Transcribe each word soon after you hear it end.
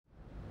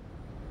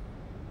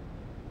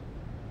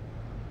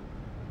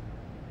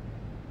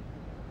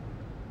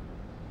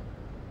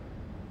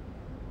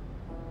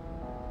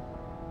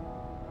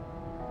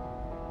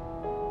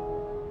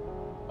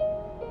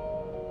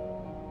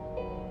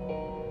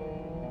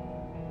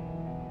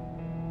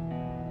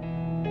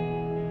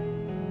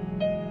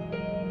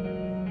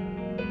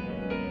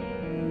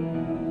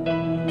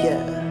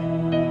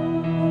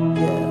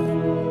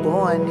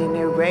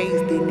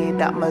in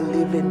it, I'ma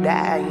live and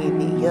die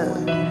in it, yeah.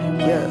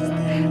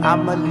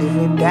 I'ma live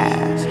and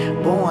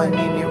die. Born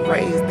in it,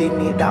 raised in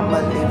it, I'ma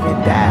live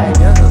and die,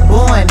 yeah.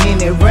 Born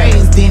in it,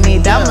 raised in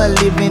it, I'ma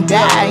live and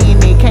die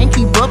in it. Can't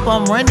keep up,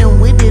 I'm running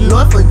with it,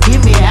 Lord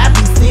forgive me, I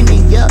be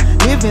sinning, yeah.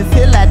 Living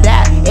till I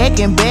die,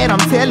 acting bad,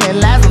 I'm telling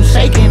lies, I'm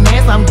shaking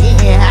ass, I'm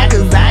getting high,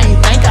 cause I ain't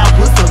think I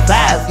would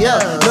survive, yeah.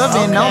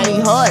 Loving on me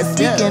hard,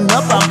 speaking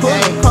up, I'm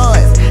pulling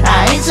cards.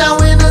 I ain't your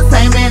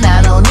entertainment,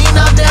 I don't need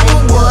no damn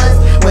awards.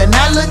 When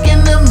I look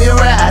in the mirror,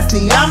 I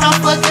see all my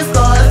fucking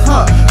scars,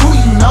 huh? Who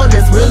you know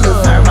that's real?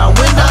 Turn my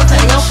windows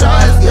and your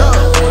shards, yo.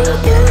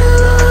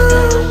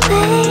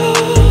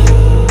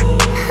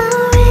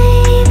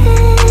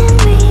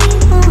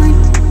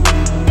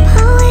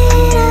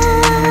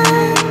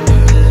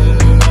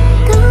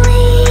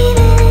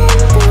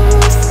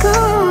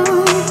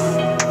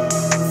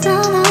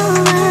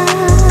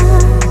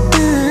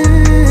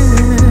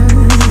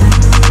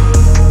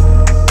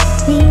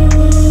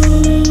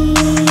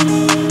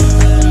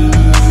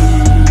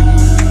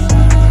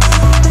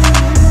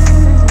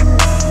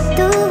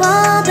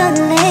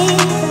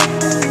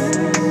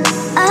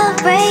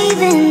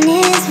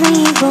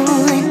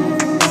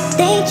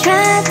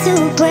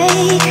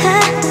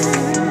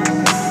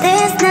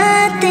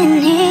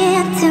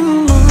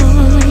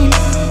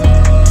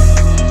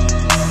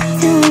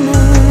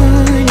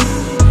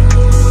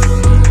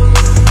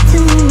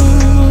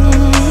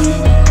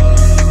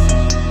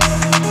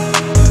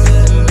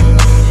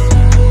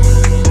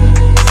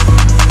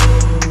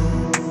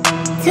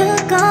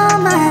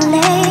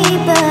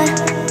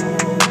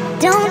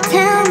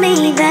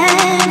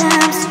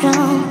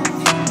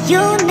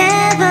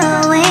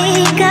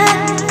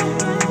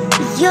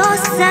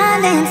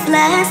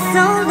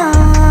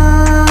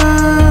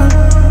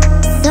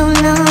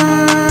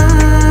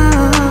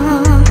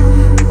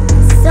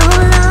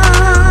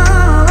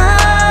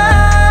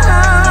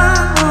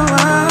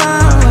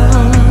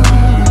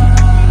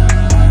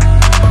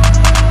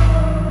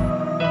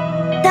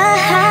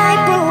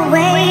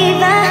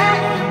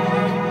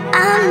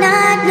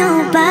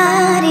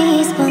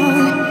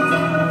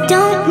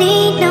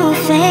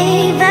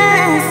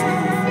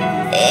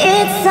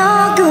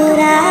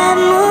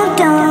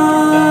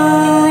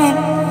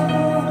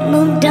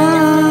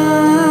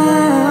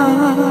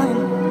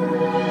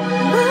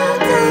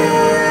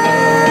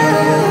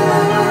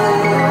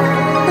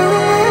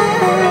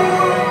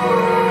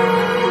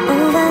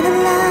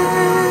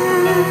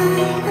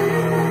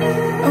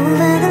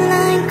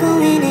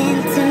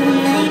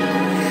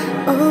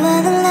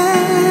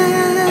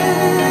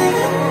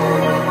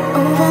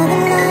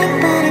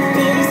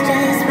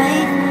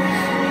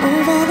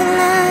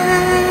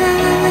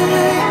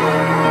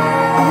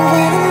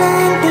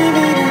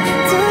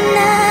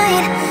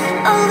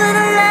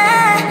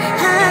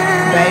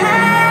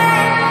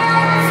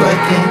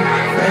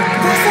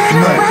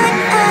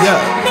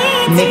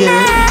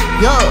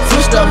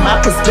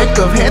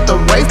 Perspective, had to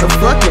raise the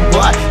fucking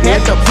bar. Had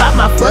to pop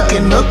my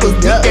fucking knuckles,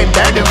 beat that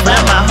dirt and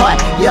find my heart.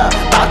 Yeah,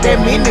 bought that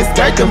mini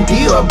skirt, them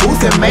deal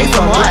boots and made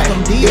some art.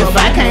 If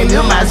I can't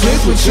live my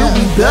dreams with you,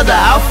 be better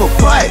off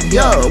apart.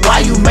 Yeah,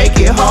 why you make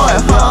it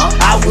hard, huh?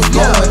 I was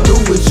going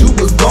through what you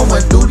was going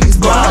through these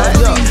bars.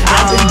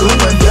 I've been doing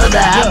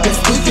better, I've been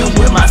squeaking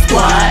with my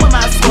squad.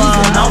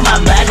 Squeezing on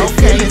my body,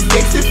 feeling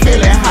sexy,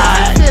 feeling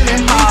hot.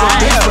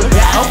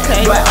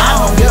 Okay, but I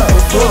don't give a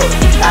fuck.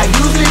 I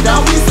usually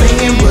don't be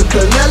singing, but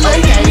Kelela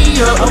hit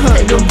me up.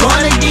 Okay, the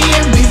born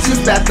again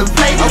bitches about to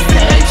play this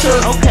picture.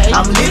 Okay,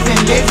 I'm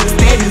living legend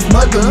status,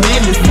 mother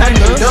man is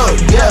turning up,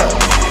 yeah,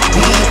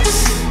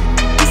 bitch.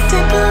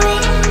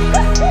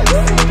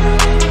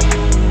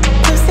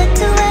 Closer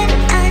to what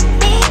I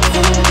need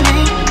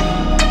tonight.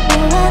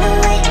 All the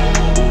way.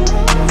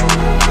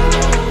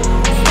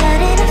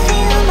 Starting to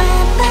feel my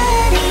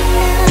body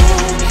now.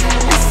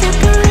 I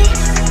separate.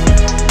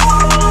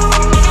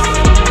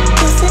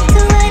 Closer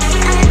to what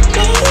I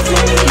need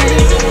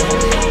tonight.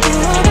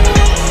 All the way.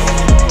 And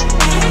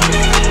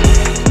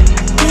I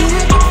can feel my body now. And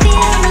I can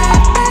feel my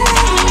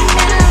body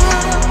now.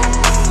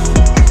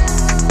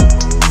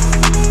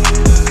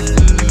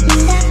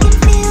 And I can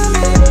feel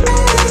my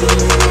body.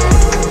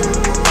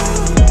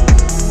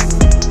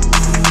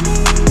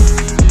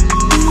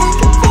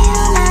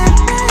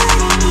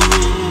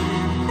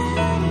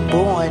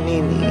 Born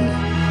in it,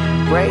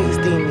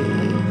 raised in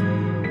it,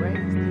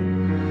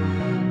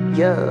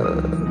 yeah.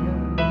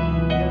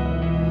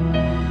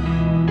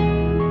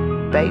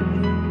 Baby,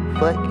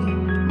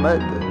 fucking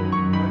mother.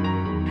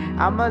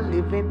 I'ma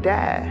live and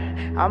die,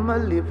 I'ma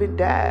live and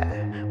die.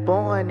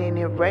 Born in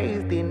it,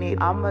 raised in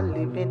it, I'ma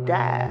live and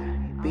die,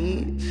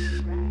 bitch.